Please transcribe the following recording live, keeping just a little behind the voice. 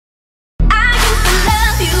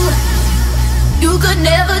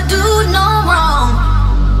never do no wrong.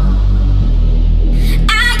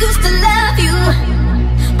 I used to love you,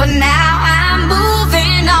 but now I'm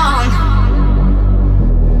moving on.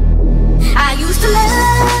 I used to love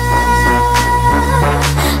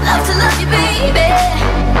to love you, baby.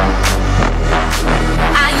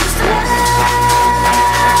 I used to love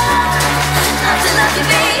to love you,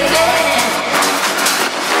 baby.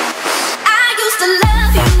 I used to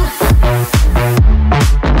love you.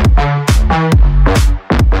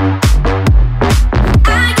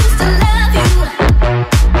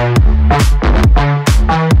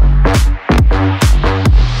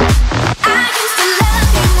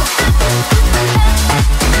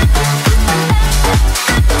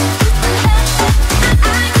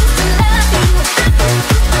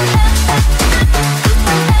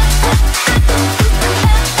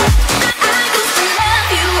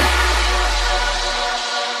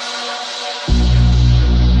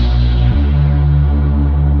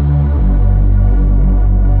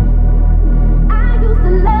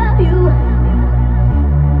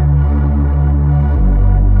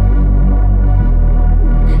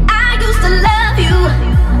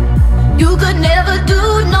 You could never do